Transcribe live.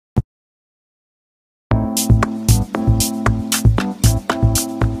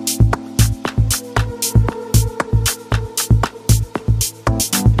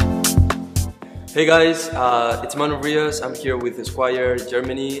Hey guys, it's Manu Ríos. I'm here with Esquire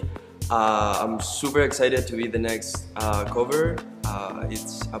Germany. I'm super excited to be the next cover.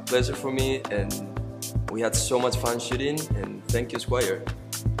 It's a pleasure for me and we had so much fun shooting, and thank you, Esquire.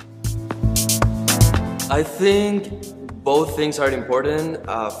 I think both things are important.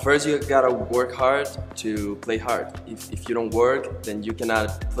 First, you gotta work hard to play hard. If you don't work, then you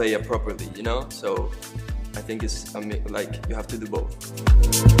cannot play it properly, you know? So I think it's like you have to do both.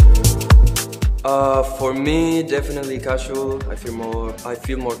 For me, definitely casual. I feel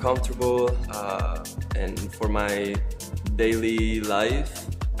more comfortable, and for my daily life,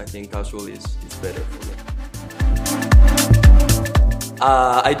 I think casual is better for me.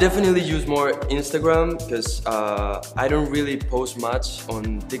 I definitely use more Instagram because I don't really post much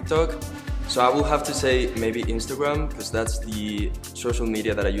on TikTok. So I will have to say maybe Instagram because that's the social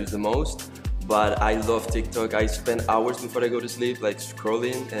media that I use the most. But I love TikTok. I spend hours before I go to sleep like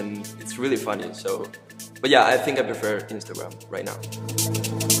scrolling, and it's really funny. So, but yeah, I think I prefer Instagram right now.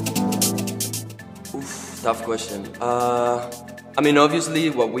 Oof, tough question. I mean, obviously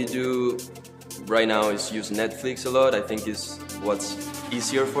what we do right now is use Netflix a lot. I think is what's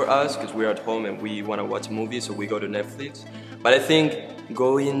easier for us because we're at home and we want to watch movies, so we go to Netflix. But I think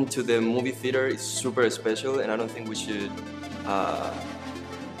going to the movie theater is super special, and I don't think we should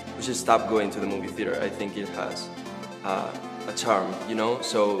stop going to the movie theater. I think it has a charm, you know?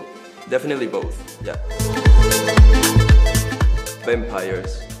 So definitely both, yeah.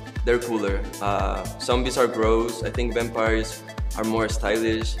 Vampires, they're cooler. Zombies are gross. I think vampires are more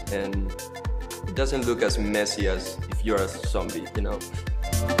stylish and it doesn't look as messy as if you're a zombie, you know?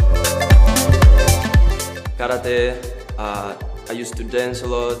 Karate, I used to dance a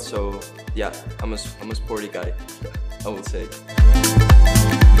lot, so yeah, I'm a sporty guy, I would say.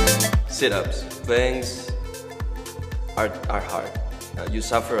 Sit-ups, planks are hard. You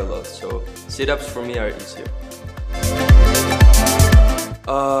suffer a lot, so sit-ups for me are easier.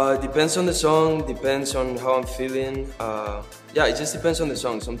 Depends on the song, depends on how I'm feeling. Yeah, it just depends on the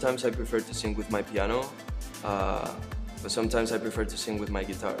song. Sometimes I prefer to sing with my piano, but sometimes I prefer to sing with my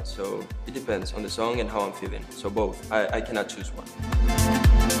guitar. So it depends on the song and how I'm feeling. So both. I cannot choose one.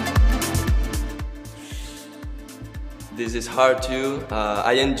 This is hard too.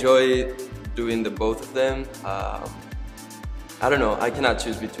 I enjoy doing the both of them. I don't know. I cannot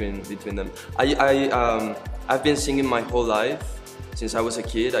choose between them. I've been singing my whole life. Since I was a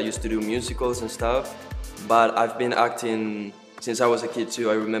kid, I used to do musicals and stuff. But I've been acting since I was a kid too.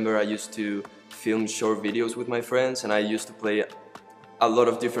 I remember I used to film short videos with my friends, and I used to play a lot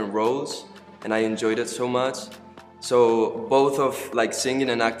of different roles, and I enjoyed it so much. So both of like singing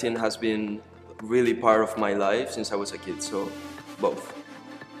and acting has been really part of my life since I was a kid, so both.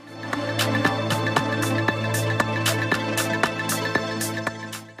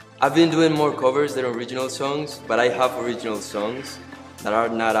 I've been doing more covers than original songs, but I have original songs that are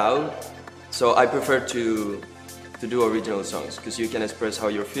not out, so I prefer to do original songs because you can express how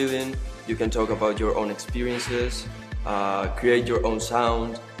you're feeling, you can talk about your own experiences, create your own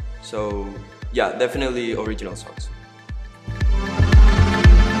sound, so yeah, definitely original songs.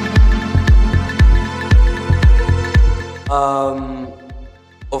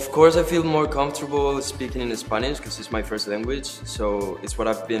 Of course, I feel more comfortable speaking in Spanish because it's my first language, so it's what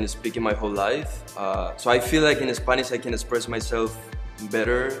I've been speaking my whole life. So I feel like in Spanish I can express myself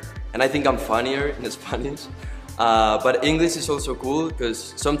better, and I think I'm funnier in Spanish. But English is also cool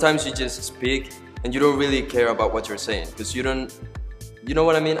because sometimes you just speak and you don't really care about what you're saying because you know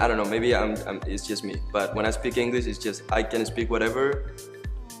what I mean? I don't know, maybe it's just me, but when I speak English, it's just I can speak whatever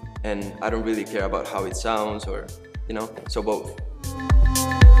and I don't really care about how it sounds, or you know, so both.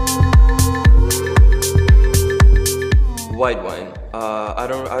 White wine. I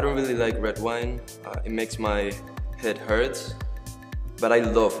don't really like red wine. It makes my head hurt. But I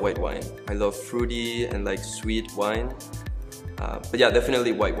love white wine. I love fruity and like sweet wine. But yeah,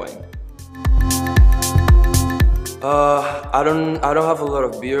 definitely white wine. I don't have a lot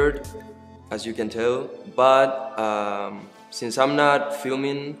of beard, as you can tell. But since I'm not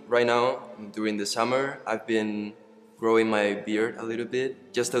filming right now during the summer, I've been growing my beard a little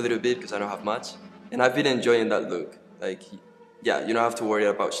bit, just a little bit because I don't have much. And I've been enjoying that look. Like, yeah, you don't have to worry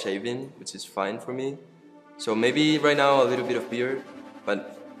about shaving, which is fine for me. So maybe right now a little bit of beard,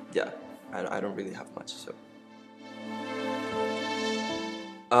 but yeah, I don't really have much, so.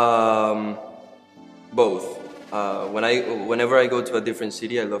 Both. Whenever I go to a different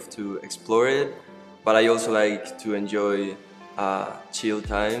city, I love to explore it, but I also like to enjoy chill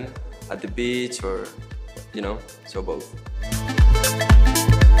time at the beach, or, you know, so both.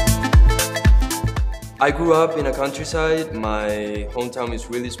 I grew up in a countryside. My hometown is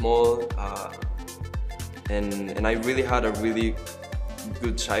really small. and I really had a really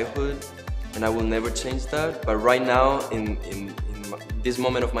good childhood, and I will never change that. But right now, in this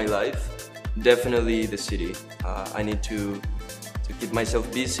moment of my life, definitely the city. I need to keep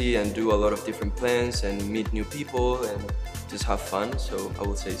myself busy and do a lot of different plans and meet new people and just have fun, so I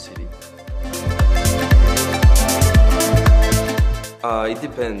will say city. It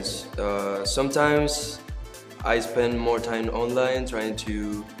depends. Sometimes I spend more time online trying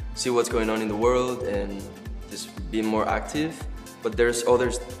to see what's going on in the world and just be more active. But there's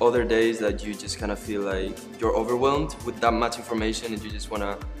other days that you just kind of feel like you're overwhelmed with that much information and you just want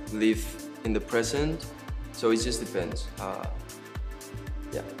to live in the present. So it just depends.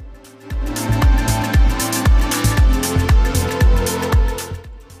 Yeah.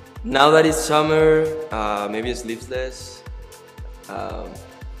 Now that it's summer, maybe it's sleeveless.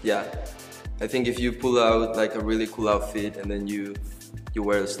 Yeah, I think if you pull out like a really cool outfit and then you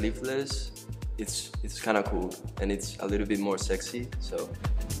wear a sleeveless, it's kind of cool and it's a little bit more sexy. So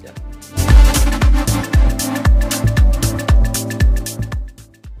yeah.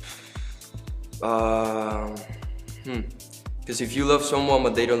 Because if you love someone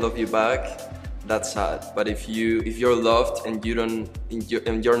but they don't love you back, that's sad. But if you're loved and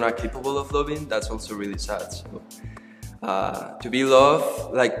you're not capable of loving, that's also really sad. So to be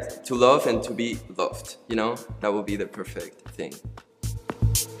loved, like to love and to be loved, you know, that would be the perfect thing.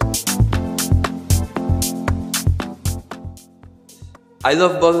 I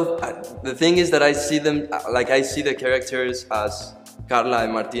love both. The thing is that I see them, like I see the characters as Carla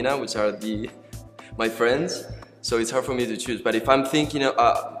and Martina, which are my friends. So it's hard for me to choose. But if I'm thinking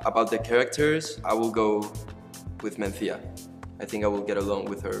about the characters, I will go with Mencia. I think I will get along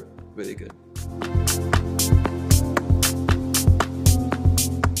with her really good.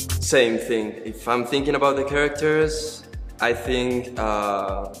 Same thing. If I'm thinking about the characters, I think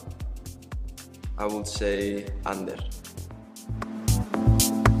I would say Ander.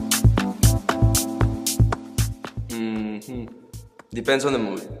 Depends on the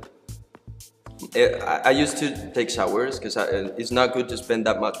mood. I used to take showers because it's not good to spend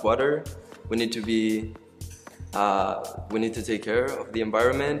that much water. We need to take care of the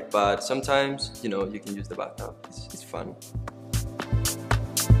environment, but sometimes, you know, you can use the bathtub. It's fun.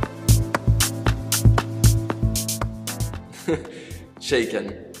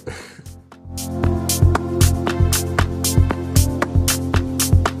 Shaken.